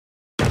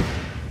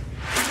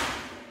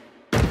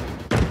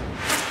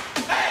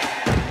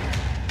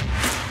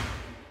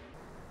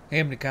Hey,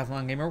 I'm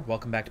Decathlon Gamer.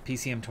 Welcome back to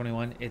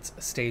PCM21. It's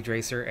Stage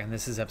Racer, and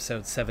this is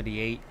episode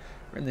 78.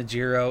 We're in the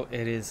Giro.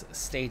 It is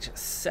stage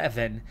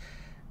 7,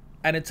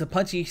 and it's a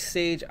punchy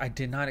stage. I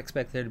did not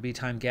expect there to be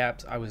time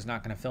gaps. I was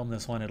not going to film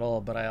this one at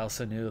all, but I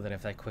also knew that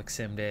if I quick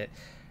simmed it,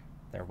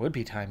 there would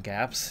be time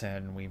gaps,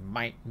 and we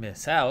might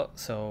miss out,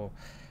 so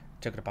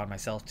I took it upon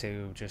myself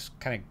to just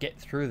kind of get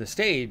through the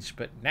stage.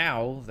 But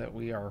now that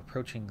we are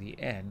approaching the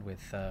end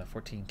with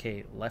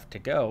 14K left to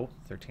go,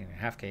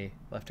 13.5K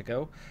left to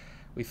go,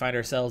 we find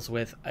ourselves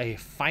with a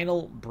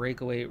final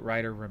breakaway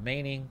rider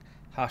remaining,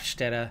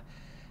 Hofstede,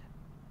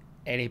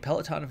 and a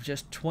peloton of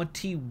just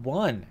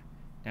 21.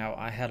 Now,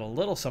 I had a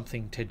little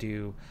something to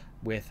do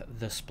with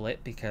the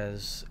split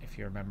because, if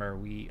you remember,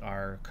 we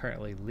are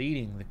currently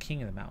leading the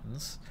King of the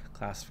Mountains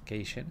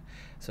classification.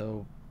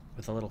 So,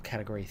 with a little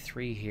Category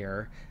 3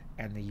 here,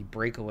 and the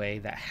breakaway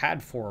that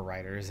had 4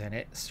 riders in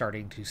it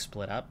starting to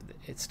split up.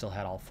 It still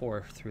had all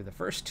 4 through the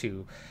first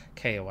 2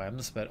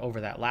 KOMs, but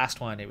over that last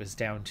one, it was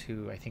down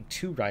to, I think,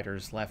 2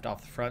 riders left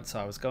off the front, so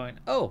I was going,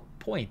 oh,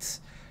 points,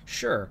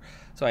 sure.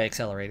 So I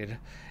accelerated,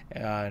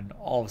 and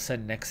all of a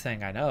sudden, next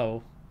thing I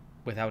know,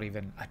 without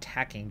even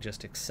attacking,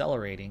 just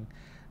accelerating,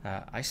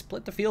 I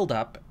split the field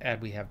up,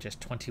 and we have just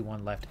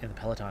 21 left in the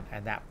peloton,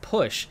 and that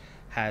push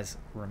has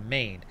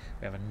remained.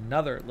 We have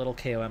another little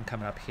KOM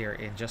coming up here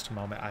in just a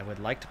moment. I would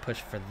like to push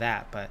for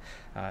that, but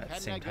at the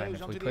same time,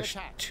 if we push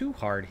too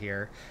hard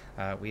here,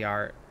 we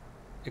are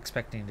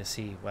expecting to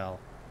see, well,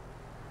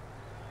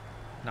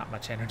 not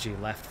much energy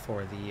left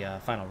for the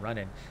final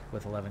run-in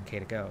with 11K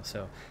to go.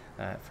 So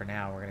for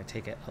now, we're going to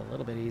take it a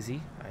little bit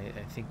easy.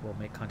 I think we'll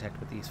make contact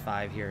with these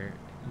 5 here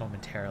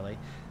momentarily.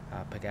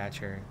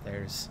 Pogacar,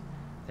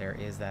 there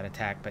is that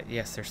attack, but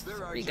yes, there's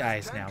 3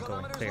 guys now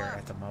going clear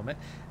at the moment,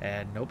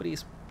 and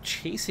nobody's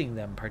chasing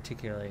them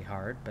particularly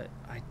hard, but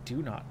I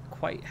do not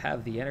quite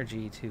have the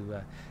energy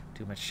to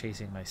do much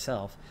chasing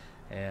myself,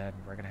 and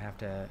we're gonna have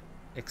to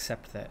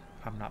accept that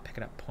I'm not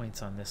picking up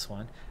points on this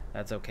one.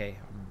 That's okay.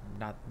 I'm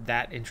not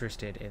that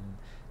interested in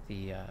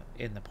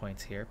the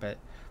points here, but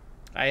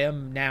I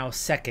am now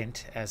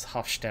second, as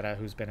Hofstede,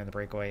 who's been in the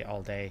breakaway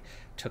all day,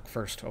 took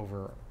first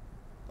over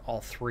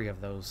all 3 of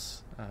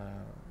those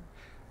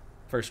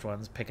first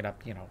ones, picking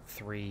up,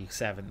 3,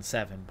 7,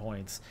 7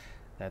 points.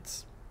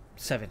 That's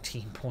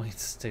 17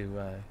 points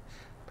to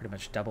pretty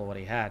much double what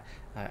he had.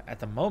 At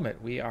the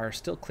moment, we are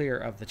still clear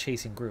of the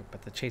chasing group,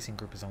 but the chasing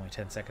group is only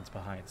 10 seconds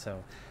behind.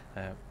 So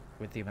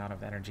with the amount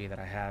of energy that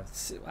I have,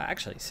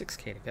 actually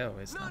 6K to go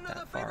is not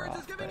that far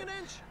off. But,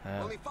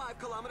 only 5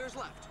 kilometers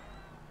left.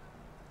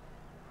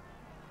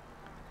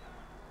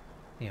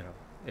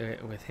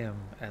 With him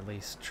at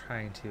least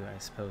trying to, I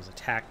suppose,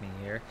 attack me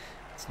here,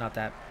 it's not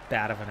that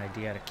bad of an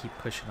idea to keep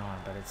pushing on,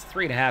 but it's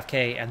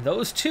 3.5K, and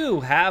those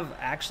 2 have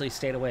actually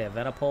stayed away.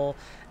 Evenepoel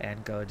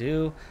and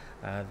Gaudu,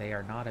 they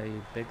are not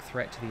a big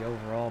threat to the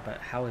overall, but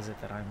how is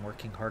it that I'm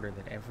working harder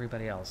than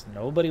everybody else?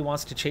 Nobody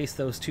wants to chase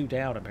those 2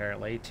 down,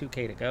 apparently.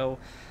 2K to go.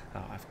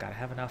 I've got to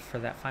have enough for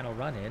that final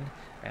run-in,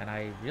 and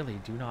I really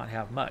do not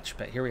have much,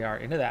 but here we are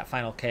into that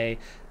final K.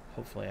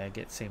 Hopefully I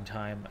get same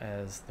time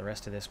as the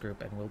rest of this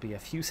group, and we'll be a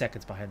few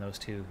seconds behind those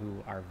 2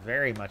 who are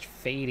very much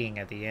fading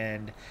at the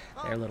end.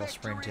 Their little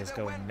sprint is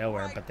going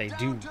nowhere, but they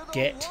do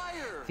get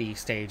the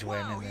stage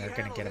win, and they're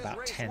going to get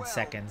about 10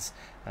 seconds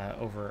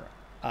over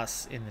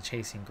us in the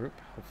chasing group.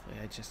 Hopefully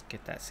I just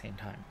get that same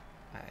time.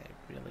 I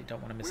really don't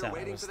want to miss out.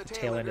 I was the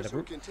tail end of the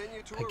group.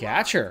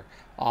 Pogacar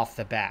off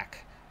the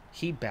back.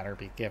 He better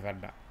be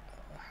given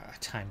a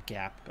time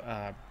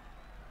gap.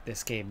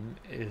 This game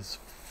is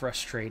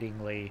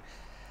frustratingly...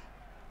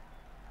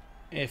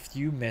 If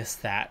you miss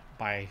that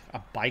by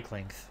a bike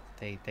length,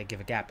 they give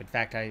a gap. In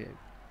fact, I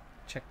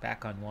checked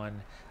back on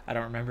one. I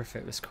don't remember if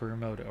it was career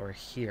mode or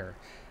here,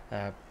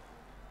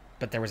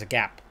 but there was a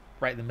gap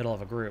right in the middle of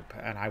a group,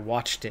 and I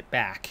watched it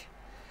back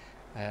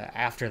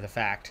after the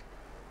fact,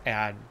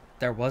 and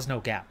there was no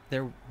gap.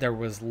 There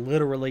was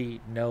literally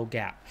no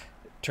gap.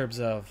 In terms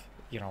of,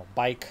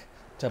 bike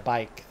to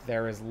bike,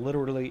 there is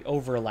literally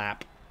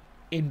overlap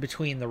in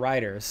between the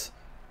riders.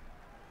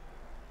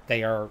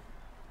 They are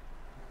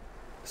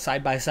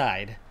side by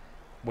side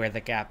where the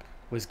gap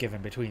was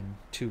given between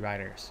 2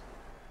 riders.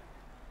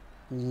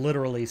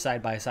 Literally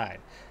side by side.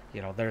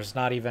 There's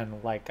not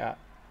even like a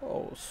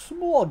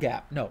small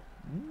gap. No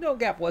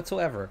gap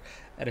whatsoever.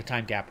 And a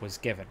time gap was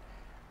given.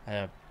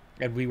 And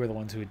we were the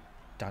ones who had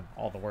done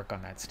all the work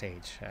on that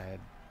stage.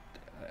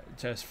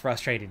 Just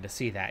frustrating to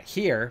see that.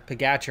 Here,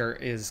 Pogacar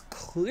is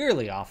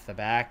clearly off the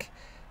back,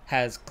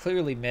 has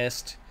clearly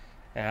missed,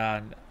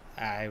 and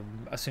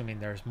I'm assuming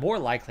there's more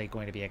likely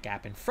going to be a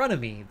gap in front of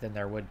me than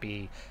there would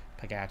be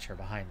Pogacar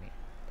behind me.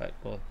 But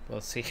we'll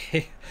see.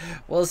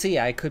 We'll see.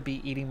 I could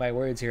be eating my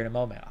words here in a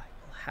moment. I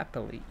will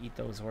happily eat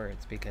those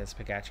words because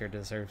Pogacar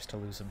deserves to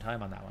lose some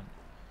time on that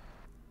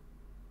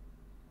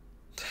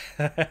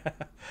one.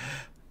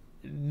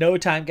 No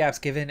time gaps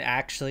given,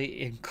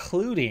 actually,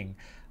 including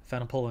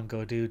Venepol and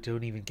Gaudu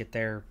don't even get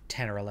their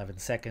 10 or 11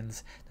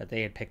 seconds that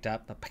they had picked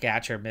up. The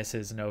Pogacar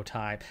misses no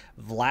time.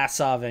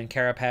 Vlasov and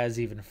Carapaz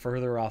even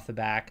further off the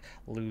back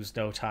lose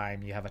no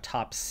time. You have a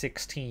top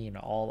 16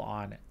 all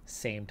on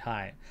same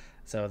time.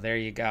 So there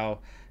you go.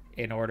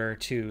 In order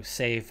to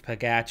save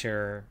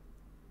Pogacar,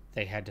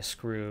 they had to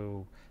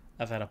screw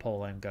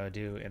Venepol and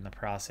Gaudu in the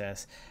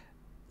process.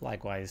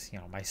 Likewise,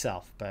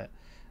 myself. But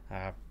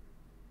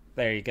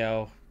there you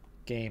go.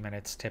 Game and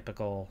its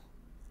typical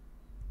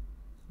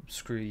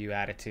screw you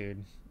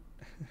attitude.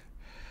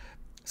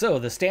 So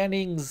the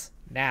standings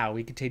now,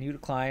 we continue to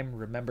climb.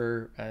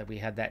 Remember, we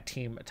had that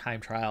team time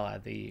trial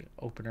at the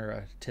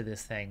opener to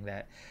this thing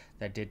that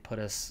did put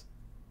us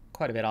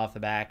quite a bit off the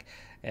back.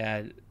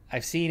 And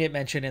I've seen it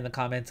mentioned in the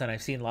comments, and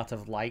I've seen lots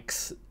of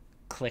likes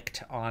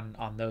clicked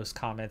on those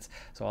comments.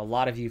 So a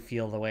lot of you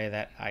feel the way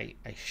that I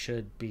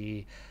should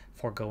be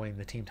foregoing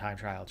the team time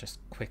trial, just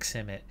quick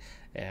sim it,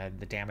 and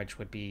the damage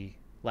would be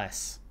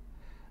less.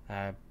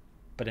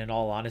 But in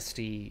all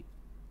honesty,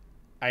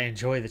 I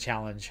enjoy the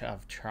challenge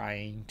of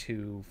trying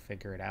to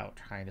figure it out,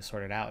 trying to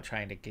sort it out,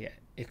 trying to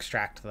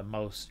extract the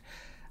most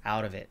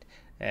out of it.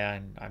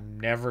 And I'm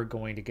never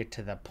going to get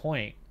to the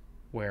point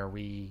where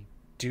we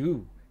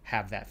do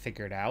have that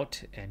figured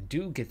out and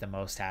do get the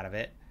most out of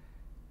it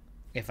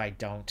if I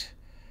don't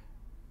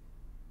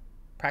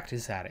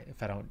practice at it,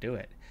 if I don't do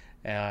it.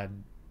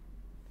 And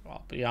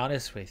I'll be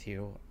honest with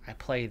you, I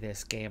play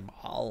this game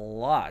a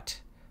lot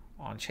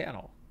on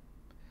channel.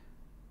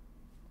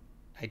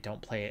 I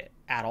don't play it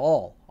at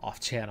all off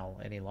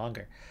channel any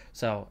longer.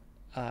 So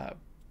I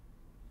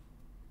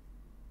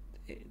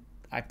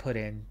put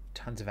in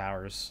tons of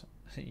hours,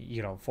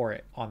 for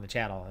it on the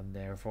channel, and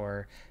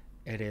therefore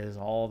it is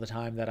all the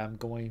time that I'm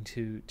going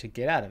to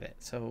get out of it.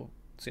 So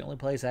it's the only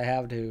place I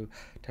have to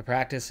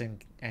practice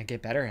and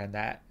get better at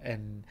that.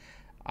 And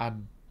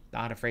I'm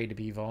not afraid to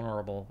be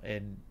vulnerable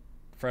in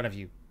front of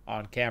you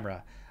on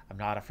camera. I'm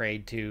not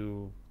afraid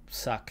to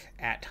suck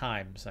at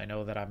times. I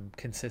know that I'm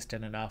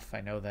consistent enough.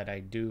 I know that I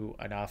do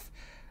enough.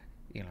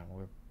 We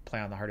play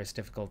on the hardest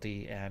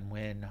difficulty and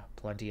win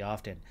plenty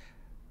often.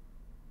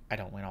 I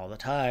don't win all the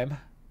time,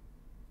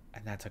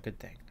 and that's a good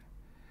thing.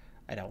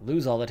 I don't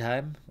lose all the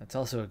time. That's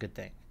also a good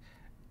thing.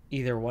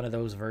 Either one of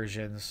those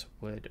versions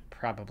would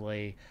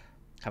probably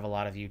have a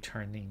lot of you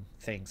turning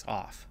things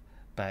off,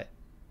 but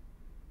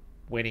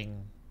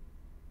winning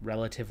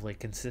relatively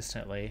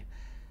consistently,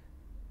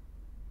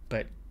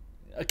 but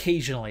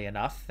occasionally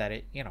enough that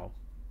it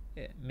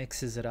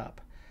mixes it up,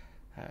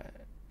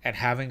 and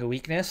having a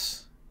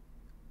weakness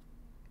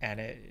and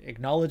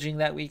acknowledging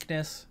that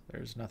weakness,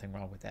 there's nothing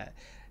wrong with that.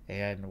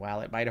 And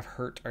while it might have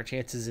hurt our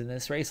chances in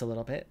this race a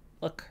little bit,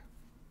 look,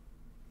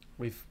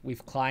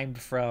 we've climbed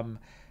from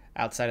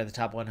outside of the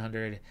top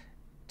 100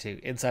 to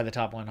inside the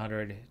top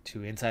 100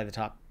 to inside the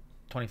top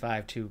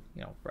 25 to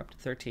we're up to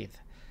 13th,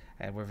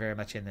 and we're very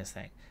much in this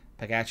thing.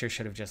 Pogacar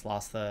should have just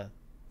lost the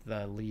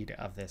lead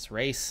of this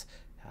race.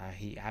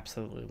 He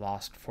absolutely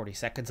lost 40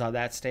 seconds on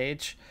that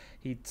stage.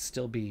 He'd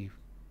still be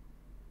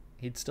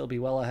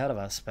well ahead of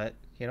us, but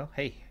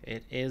hey,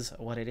 it is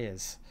what it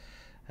is.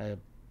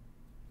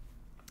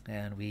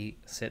 And we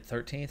sit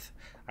 13th.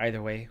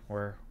 Either way,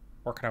 we're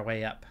working our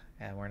way up,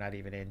 and we're not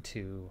even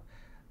into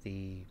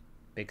the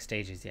big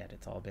stages yet.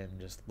 It's all been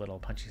just little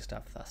punchy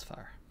stuff thus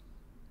far.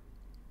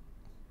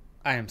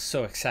 I am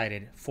so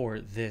excited for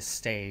this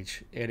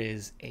stage. It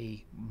is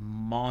a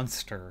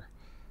monster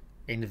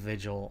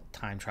individual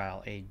time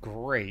trial, a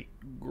great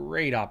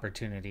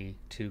opportunity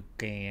to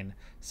gain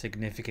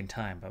significant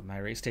time, but my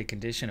race day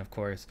condition, of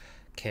course,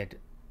 could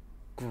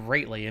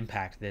greatly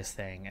impact this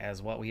thing,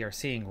 as what we are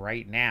seeing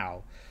right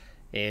now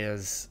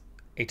is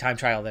a time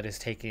trial that is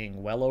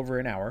taking well over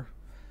an hour,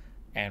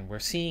 and we're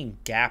seeing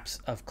gaps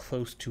of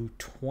close to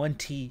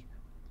 20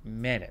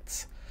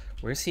 minutes.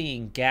 We're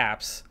seeing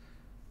gaps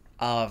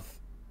of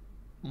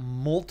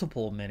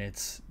multiple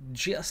minutes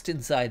just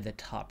inside the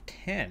top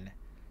 10,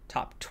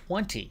 top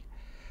 20.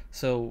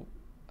 So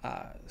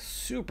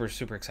super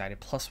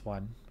excited.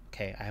 +1.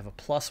 Okay, I have a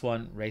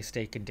 +1 race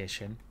day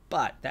condition,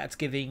 but that's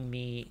giving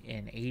me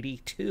an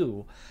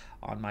 82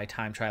 on my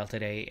time trial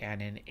today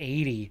and an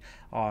 80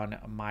 on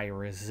my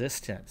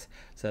resistance.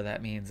 So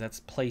that means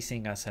that's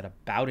placing us at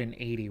about an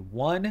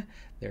 81.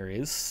 There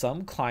is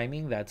some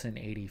climbing, that's an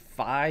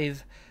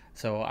 85.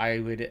 So I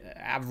would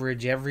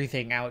average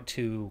everything out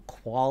to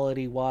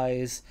quality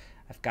wise.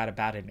 I've got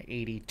about an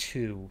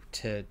 82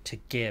 to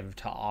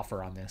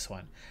offer on this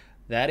one.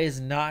 That is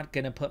not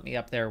going to put me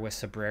up there with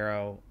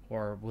Sobrero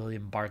or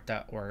William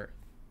Barta or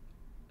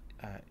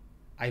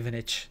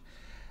Ivanich,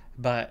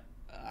 but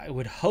I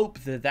would hope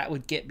that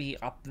would get me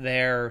up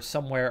there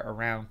somewhere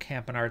around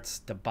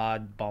Campenarts,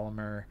 Dabad,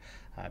 Ballmer,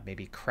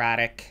 maybe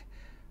Craddock.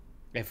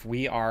 If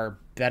we are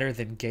better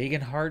than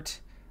Gegenhardt,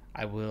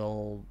 I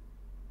will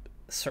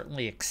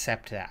certainly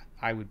accept that.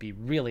 I would be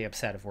really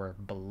upset if we're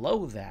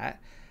below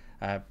that.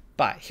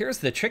 But here's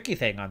the tricky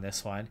thing on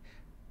this one.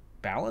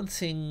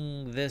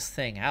 Balancing this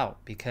thing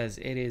out, because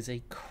it is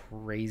a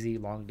crazy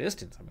long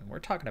distance. I mean, we're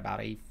talking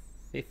about a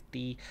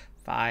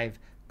 55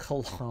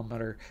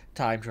 kilometer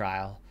time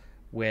trial.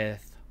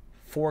 with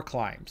 4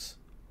 climbs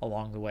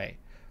along the way.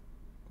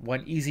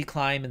 1 easy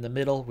climb in the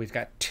middle. We've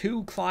got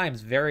 2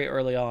 climbs very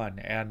early on,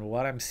 and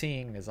what I'm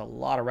seeing is a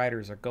lot of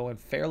riders are going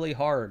fairly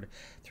hard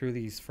through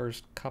these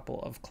first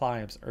couple of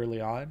climbs early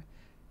on,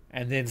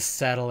 and then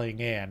settling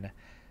in,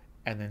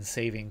 and then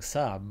saving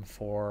some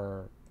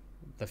for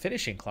the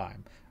finishing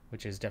climb,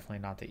 which is definitely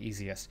not the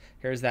easiest.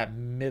 Here's that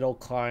middle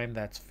climb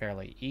that's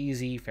fairly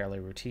easy, fairly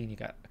routine. You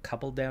got a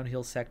couple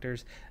downhill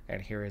sectors,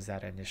 and here is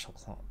that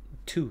initial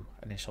 2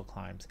 initial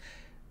climbs.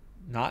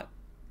 Not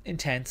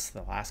intense.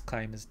 The last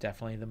climb is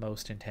definitely the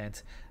most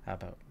intense,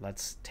 but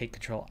let's take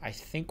control. I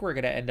think we're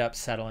going to end up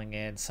settling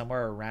in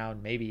somewhere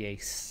around maybe a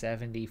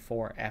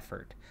 74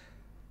 effort,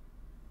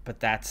 but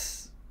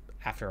that's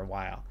after a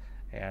while.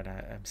 And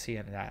I'm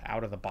seeing that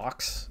out of the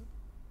box.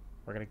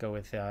 We're going to go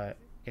with an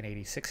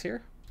 86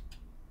 here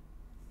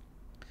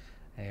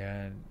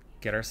and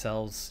get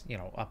ourselves,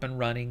 up and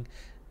running,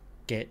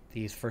 get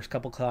these first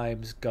couple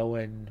climbs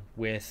going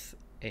with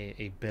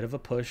a bit of a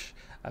push,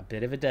 a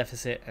bit of a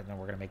deficit, and then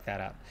we're going to make that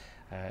up.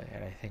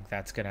 And I think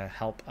that's going to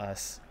help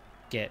us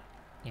get,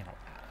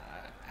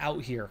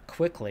 out here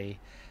quickly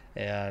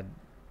and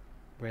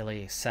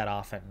really set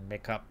off and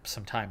make up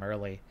some time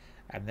early.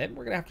 And then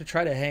we're going to have to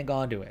try to hang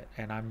on to it.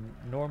 And I'm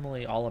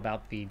normally all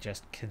about the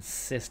just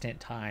consistent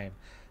time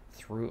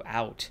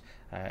throughout,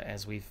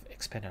 as we've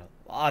expended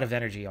a lot of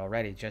energy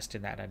already just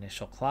in that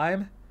initial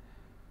climb.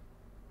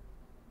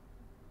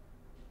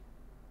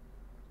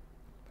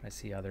 I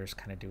see others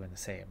kind of doing the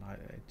same. I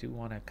do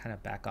want to kind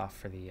of back off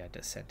for the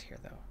descent here,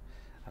 though.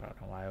 I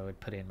don't know why I would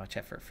put in much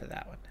effort for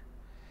that one.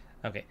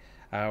 Okay,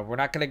 we're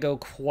not going to go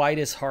quite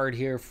as hard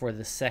here for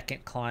the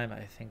second climb.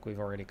 I think we've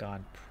already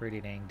gone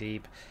pretty dang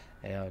deep,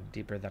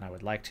 deeper than I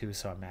would like to,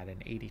 so I'm at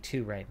an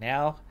 82 right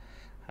now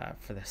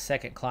for the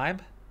second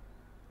climb.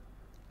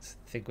 I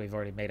think we've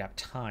already made up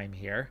time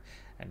here,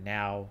 and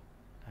now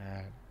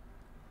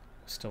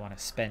still want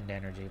to spend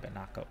energy but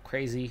not go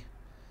crazy.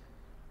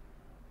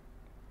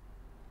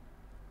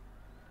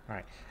 All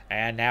right,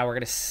 and now we're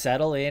going to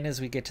settle in as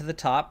we get to the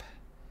top,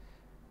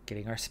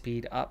 getting our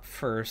speed up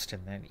first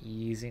and then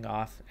easing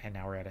off, and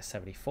now we're at a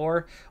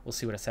 74. We'll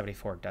see what a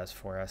 74 does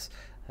for us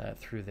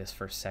through this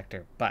first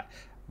sector. But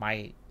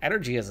my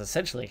energy is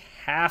essentially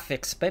half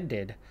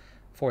expended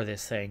for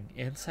this thing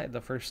inside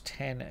the first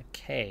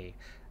 10K,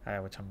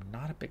 which I'm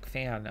not a big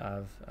fan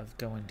of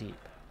going deep.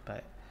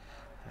 But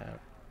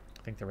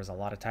I think there was a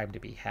lot of time to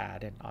be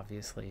had, and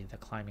obviously the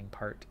climbing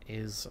part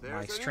is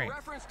my strength.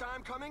 Reference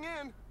time coming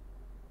in.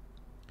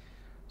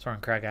 Soren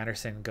Craig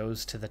Anderson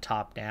goes to the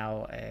top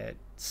now,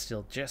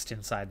 still just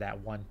inside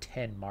that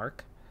 110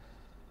 mark.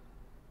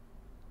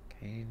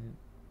 Okay,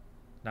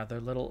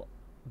 another little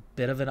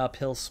bit of an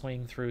uphill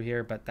swing through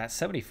here, but that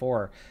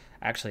 74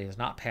 actually is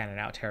not panning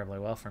out terribly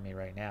well for me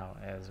right now,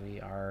 as we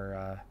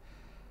are,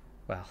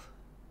 well,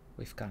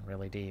 we've gone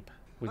really deep.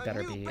 We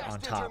better be on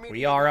top.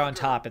 We are on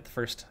top at the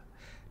first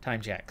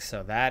time check,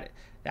 so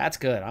that's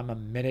good. I'm a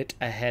minute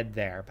ahead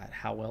there, but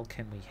how well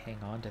can we hang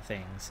on to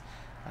things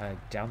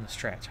down the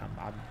stretch?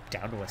 I'm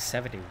down to a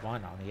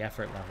 71 on the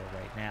effort level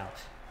right now,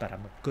 but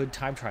I'm a good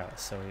time trialist,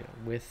 so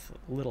with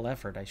little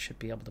effort I should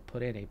be able to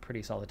put in a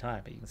pretty solid time.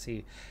 But you can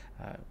see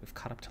we've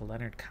caught up to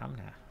Leonard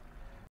Kamna.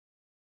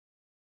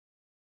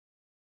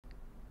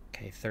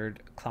 Okay,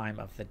 third climb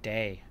of the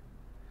day,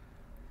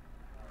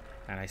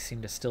 and I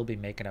seem to still be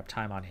making up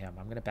time on him.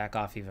 I'm going to back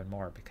off even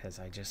more because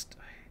I'm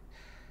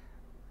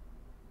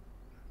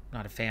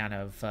not a fan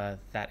of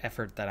that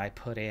effort that I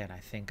put in. I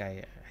think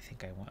I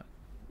went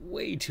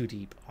way too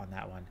deep on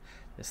that one.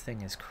 This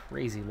thing is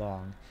crazy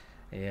long,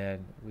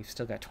 and we've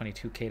still got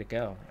 22K to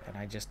go, and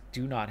I just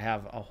do not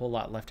have a whole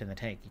lot left in the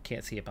tank. You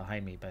can't see it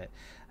behind me, but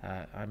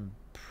I'm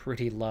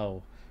pretty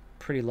low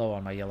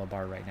on my yellow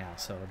bar right now,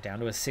 so down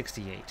to a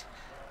 68.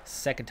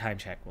 Second time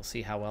check. We'll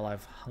see how well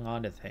I've hung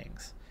on to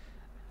things.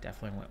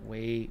 Definitely went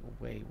way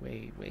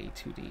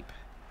too deep.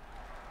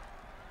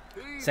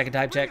 Second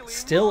time check,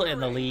 still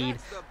in the lead,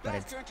 but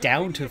it's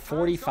down to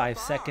 45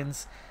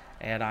 seconds,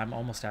 and I'm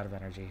almost out of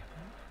energy.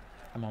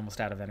 I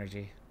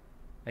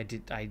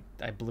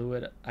blew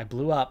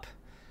up.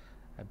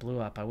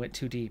 I went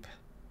too deep.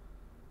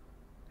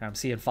 I'm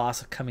seeing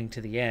Foss coming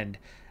to the end,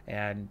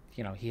 and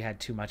he had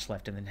too much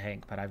left in the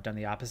tank, but I've done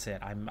the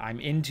opposite. I'm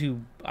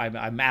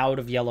out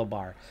of yellow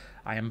bar.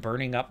 I am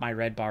burning up my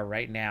red bar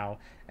right now,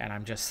 and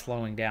I'm just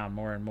slowing down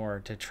more and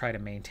more to try to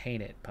maintain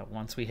it. But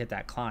once we hit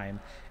that climb,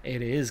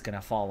 it is going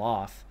to fall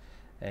off,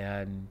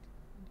 and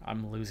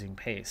I'm losing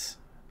pace.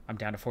 I'm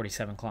down to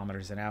 47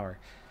 kilometers an hour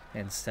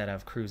instead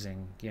of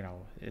cruising,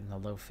 in the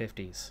low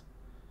 50s.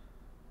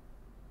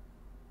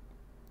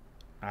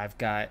 I've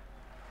got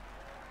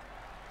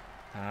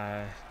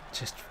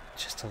just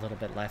a little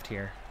bit left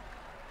here.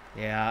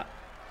 Yeah.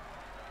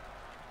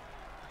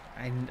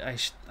 I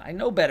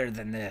know better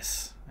than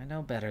this.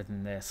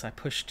 I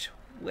pushed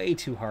way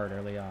too hard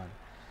early on.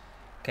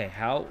 Okay,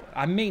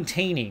 I'm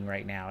maintaining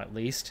right now at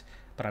least,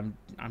 but I'm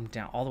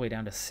down all the way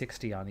down to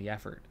 60 on the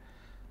effort.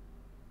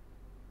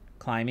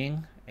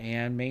 Climbing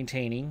and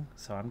maintaining,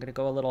 so I'm gonna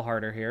go a little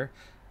harder here.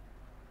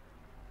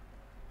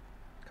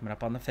 Coming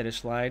up on the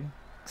finish line.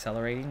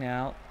 Accelerating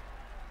now.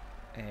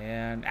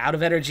 And out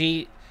of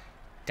energy.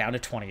 Down to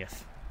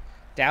 20th.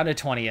 Down to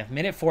 20th.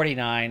 Minute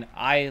 49.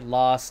 I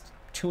lost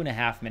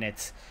 2.5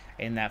 minutes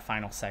in that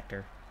final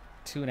sector.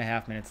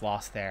 2.5 minutes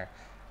lost there.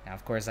 Now,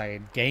 of course, I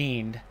had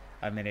gained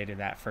a minute in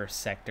that first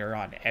sector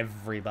on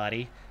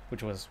everybody,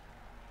 which was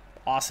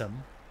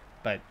awesome,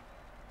 but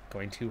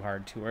going too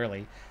hard too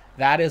early.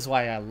 That is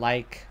why I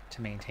like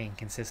to maintain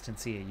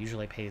consistency. It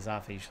usually pays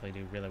off. I usually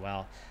do really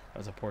well. That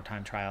was a poor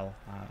time trial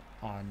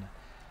on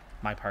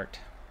my part.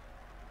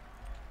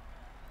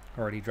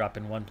 Already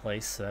dropping one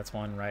place, so that's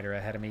one rider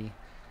ahead of me,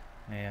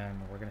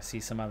 and we're going to see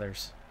some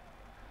others.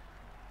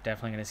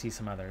 Definitely going to see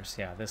some others.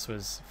 Yeah, this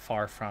was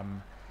far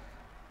from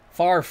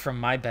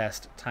my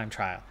best time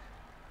trial.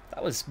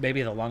 That was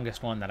maybe the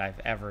longest one that I've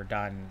ever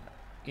done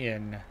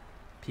in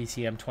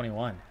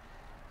PCM21.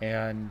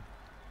 And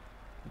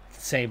at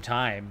the same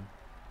time,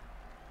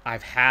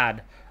 I've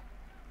had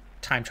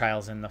time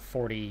trials in the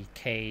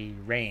 40K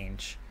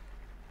range,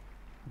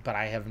 but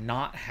I have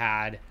not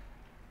had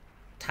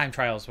time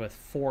trials with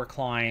 4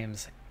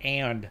 climbs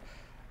and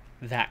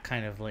that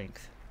kind of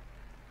length.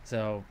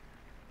 So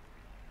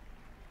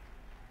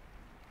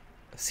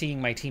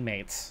seeing my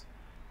teammates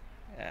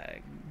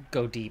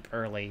go deep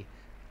early,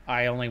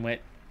 I only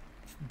went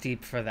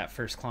deep for that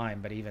first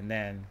climb, but even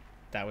then,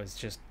 that was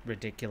just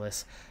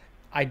ridiculous.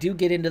 I do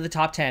get into the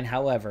top 10,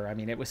 however. I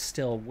mean, it was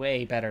still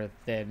way better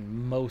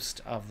than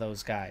most of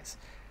those guys.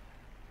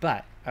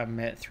 But I'm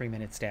at 3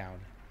 minutes down,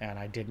 and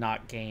I did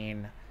not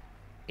gain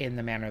in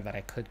the manner that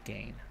I could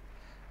gain.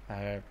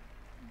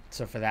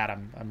 So for that,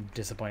 I'm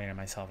disappointed in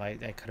myself. I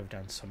could have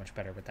done so much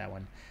better with that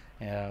one.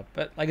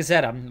 But like I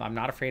said, I'm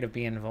not afraid of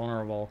being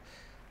vulnerable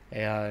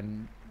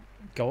and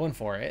going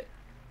for it.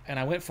 And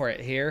I went for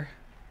it here,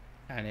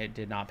 and it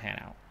did not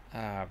pan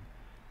out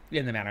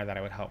in the manner that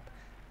I would hope.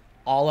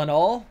 All in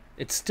all,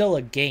 it's still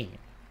a game.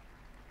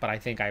 But I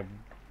think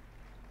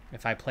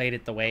if I played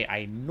it the way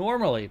I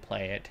normally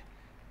play it,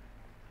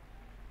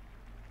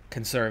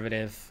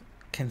 conservative,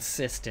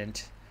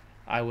 consistent,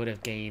 I would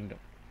have gained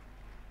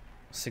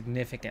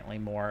significantly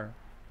more,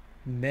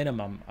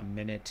 minimum a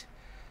minute,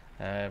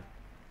 and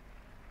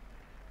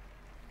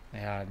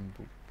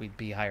we'd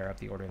be higher up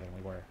the order than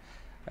we were.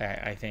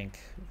 I think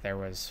there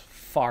was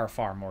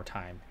far more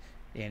time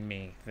in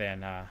me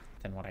than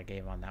what I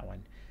gave on that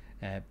one.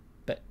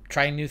 But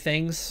trying new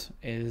things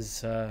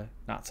is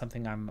not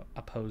something I'm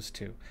opposed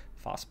to.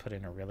 Foss put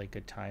in a really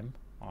good time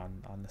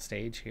on the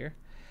stage here.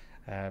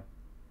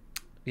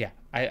 Yeah,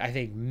 I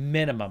think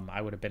minimum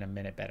I would have been a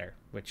minute better,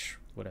 which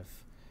would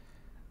have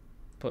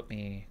put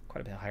me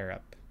quite a bit higher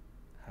up.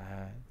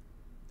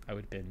 I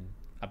would have been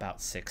about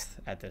 6th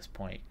at this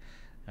point.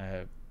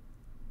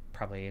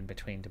 Probably in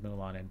between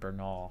Dumoulin and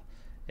Bernal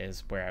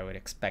is where I would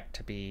expect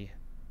to be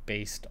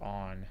based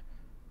on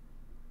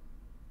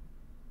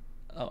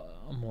a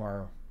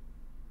more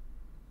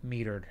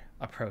metered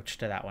approach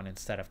to that one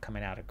instead of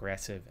coming out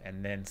aggressive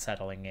and then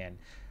settling in.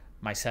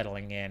 My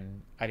settling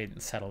in, I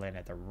didn't settle in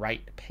at the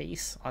right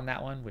pace on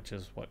that one, which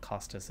is what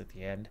cost us at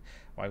the end,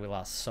 why we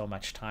lost so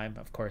much time.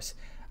 Of course,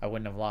 I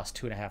wouldn't have lost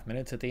 2.5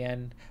 minutes at the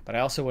end, but I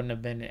also wouldn't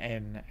have been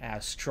in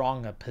as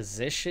strong a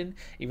position,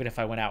 even if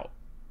I went out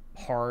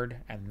hard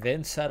and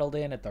then settled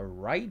in at the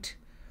right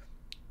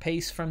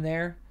pace from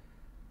there.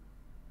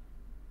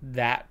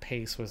 That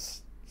pace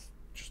was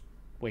just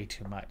way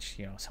too much.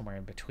 Somewhere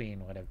in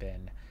between would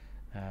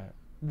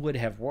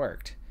have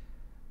worked.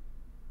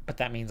 But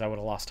that means I would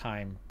have lost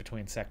time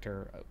between I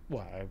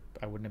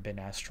wouldn't have been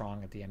as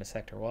strong at the end of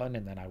Sector 1,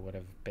 and then I would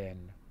have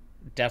been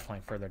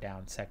definitely further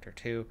down Sector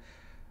 2.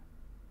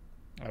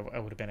 I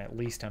would have been at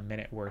least a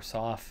minute worse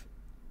off,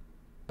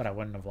 but I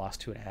wouldn't have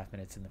lost 2.5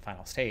 minutes in the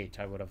final stage.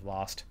 I would have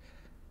lost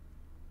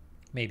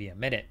maybe a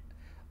minute.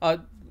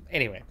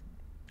 Anyway,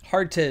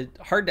 hard to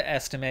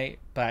estimate,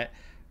 but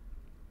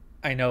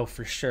I know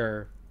for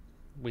sure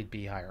we'd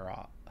be higher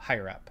up.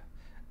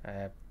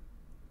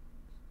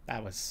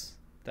 That was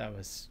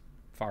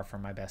far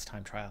from my best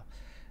time trial.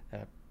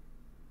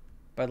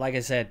 But like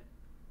I said,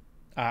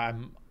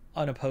 I'm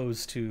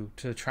unopposed to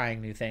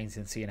trying new things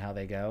and seeing how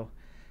they go.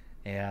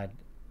 And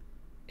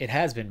it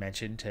has been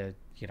mentioned to,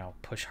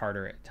 push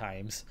harder at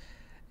times.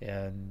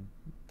 And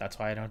that's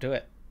why I don't do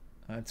it.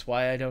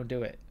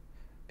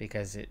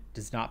 Because it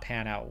does not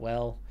pan out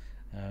well.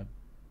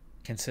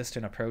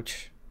 Consistent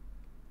approach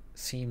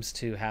seems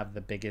to have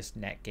the biggest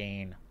net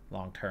gain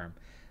long term.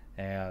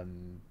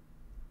 And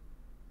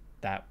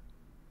that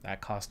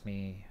cost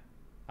me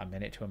a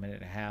minute to a minute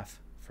and a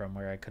half from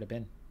where I could have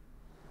been.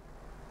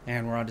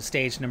 And we're on to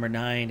stage number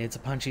 9. It's a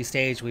punchy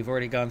stage. We've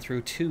already gone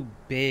through 2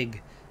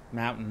 big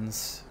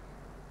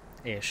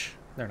mountains-ish.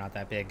 They're not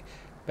that big,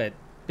 but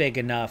big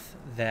enough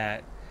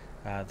that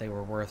they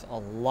were worth a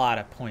lot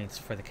of points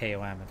for the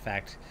KOM. In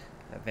fact,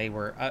 they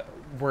were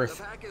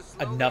worth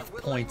enough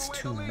points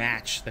to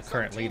match the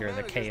current leader,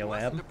 the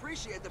KOM,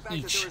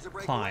 each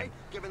climb.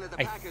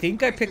 I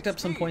think I picked up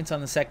some points on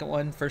the second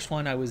one. First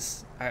one, I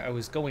was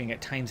going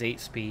at ×8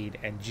 speed,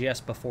 and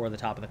just before the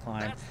top of the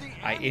climb,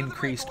 I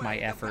increased my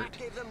effort,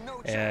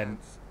 and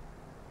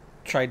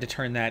tried to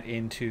turn that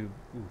into...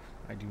 Ooh,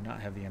 I do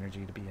not have the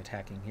energy to be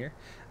attacking here.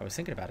 I was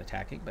thinking about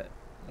attacking, but...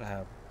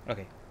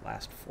 okay,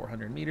 last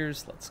 400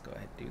 meters. Let's go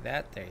ahead and do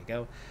that. There you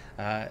go.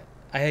 I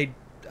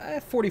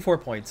have 44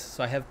 points,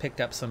 so I have picked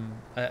up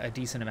a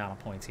decent amount of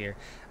points here.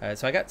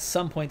 So I got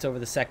some points over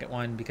the second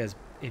one because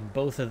in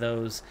both of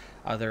those,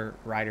 other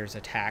riders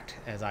attacked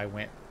as I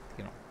went,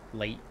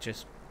 late,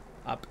 just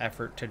up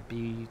effort to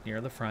be near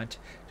the front.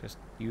 Just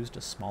used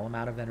a small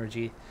amount of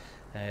energy,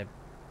 and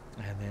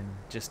then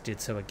just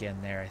did so again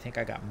there. I think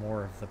I got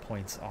more of the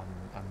points on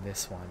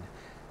this one,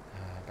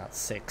 about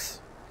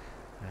 6.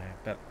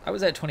 But I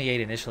was at 28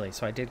 initially,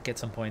 so I did get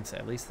some points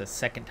at least the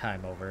second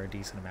time over, a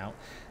decent amount,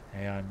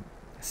 and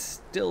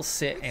still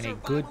sit in a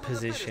good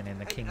position in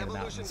the King of the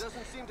Mountains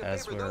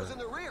as we're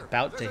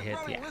about to hit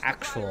the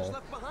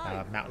actual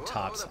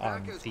mountaintops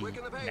on the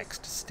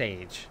next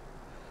stage.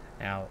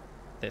 Now,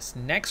 this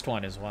next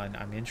one is one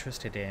I'm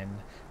interested in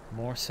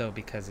more so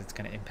because it's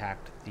going to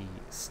impact the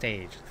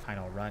stage, the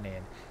final run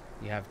in.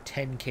 You have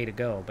 10K to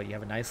go, but you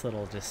have a nice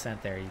little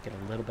descent there. You get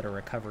a little bit of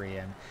recovery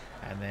in,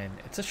 and then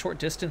it's a short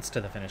distance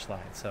to the finish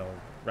line. So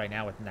right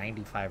now with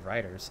 95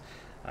 riders,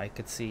 I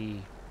could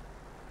see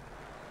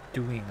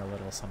doing a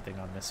little something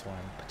on this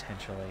one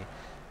potentially,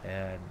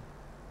 and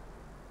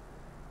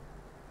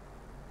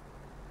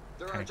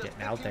kind of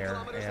getting out there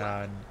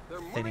and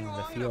thinning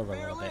the field a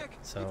little bit.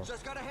 So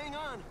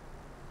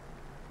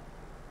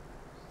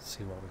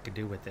see what we can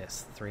do with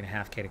this.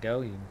 3.5K to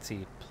go. You can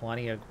see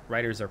plenty of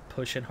riders are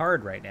pushing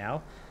hard right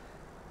now,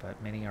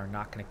 but many are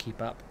not going to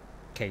keep up.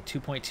 Okay,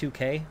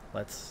 2.2K.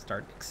 Let's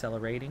start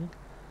accelerating.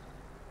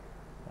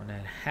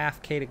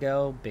 1.5K to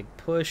go. Big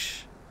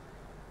push.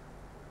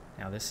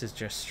 Now this is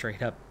just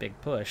straight up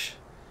big push.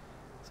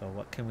 So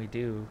what can we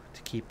do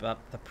to keep up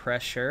the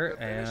pressure?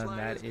 And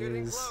that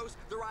is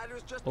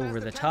over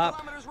the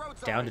top,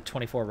 down to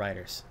 24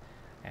 riders.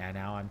 And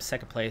now I'm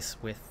second place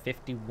with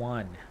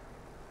 51.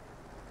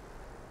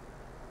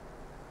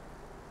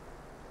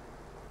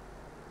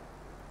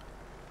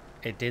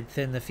 It did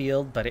thin the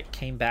field, but it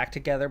came back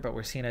together, but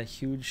we're seeing a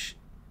huge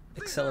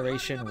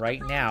acceleration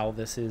right now.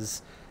 This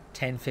is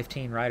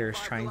 10-15 riders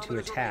trying to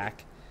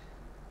attack.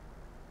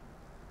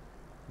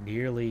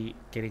 Nearly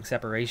getting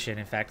separation.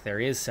 In fact, there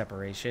is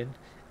separation.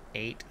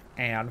 8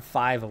 and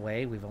 5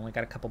 away. We've only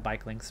got a couple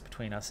bike links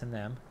between us and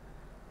them.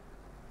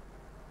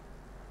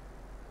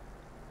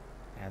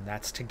 And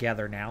that's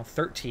together now.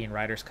 13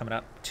 riders coming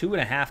up.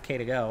 2.5K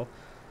to go.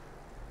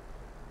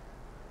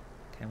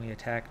 Can we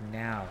attack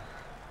now?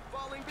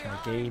 Can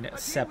we gain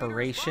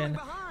separation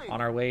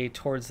on our way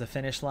towards the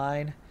finish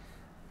line?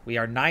 We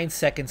are 9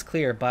 seconds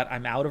clear, but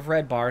I'm out of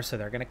red bar, so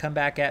they're going to come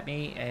back at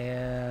me,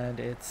 and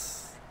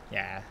it's...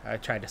 yeah, I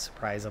tried to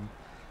surprise them.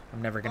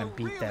 I'm never going to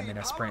beat them in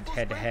a sprint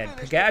head-to-head.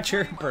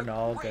 Pogacar,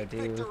 Bernal, go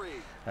do.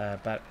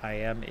 But I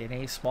am in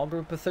a small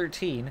group of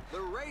 13,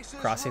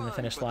 crossing the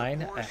finish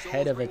line,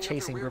 ahead of a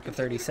chasing group of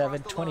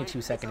 37,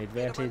 22-second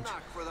advantage.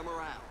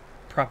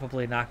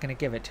 Probably not going to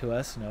give it to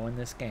us, knowing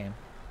this game.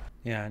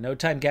 Yeah, no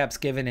time gaps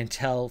given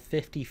until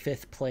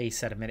 55th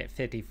place at a minute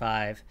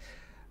 55.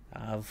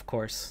 Of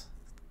course,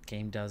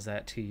 game does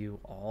that to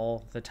you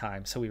all the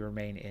time. So we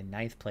remain in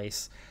 9th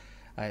place.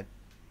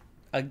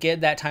 Again,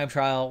 that time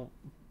trial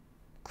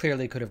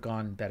clearly could have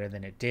gone better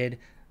than it did.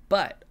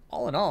 But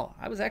all in all,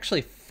 I was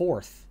actually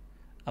 4th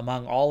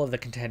among all of the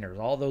contenders.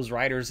 All those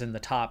riders in the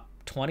top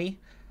 20,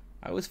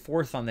 I was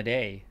 4th on the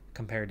day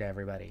compared to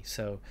everybody.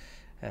 So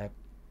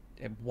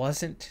it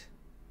wasn't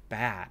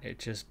bad. It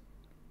just...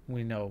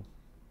 we know,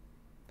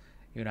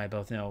 you and I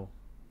both know,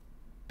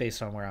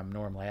 based on where I'm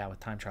normally at with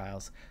time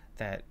trials,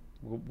 that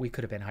we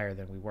could have been higher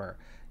than we were.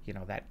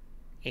 That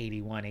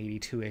 81,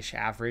 82-ish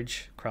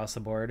average across the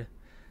board,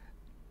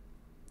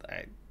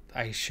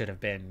 I should have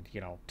been,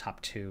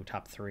 top 2,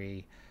 top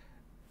 3,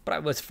 but I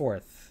was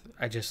 4th.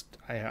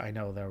 I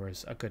know there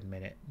was a good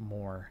minute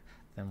more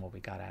than what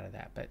we got out of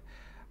that. But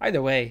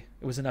either way,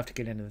 it was enough to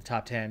get into the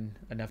top 10,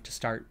 enough to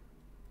start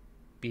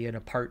being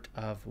a part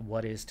of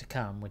what is to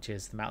come, which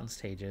is the mountain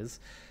stages.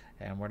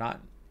 And we're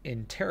not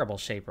in terrible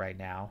shape right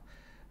now,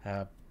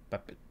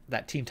 but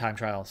that team time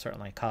trial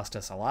certainly cost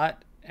us a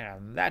lot,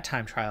 and that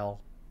time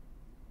trial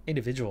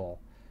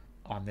individual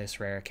on this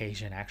rare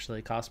occasion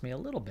actually cost me a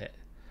little bit.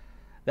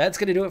 That's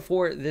going to do it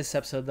for this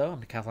episode, though.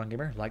 I'm Decathlon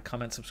Gamer. Like,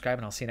 comment, subscribe,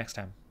 and I'll see you next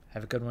time.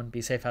 Have a good one.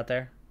 Be safe out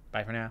there.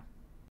 Bye for now.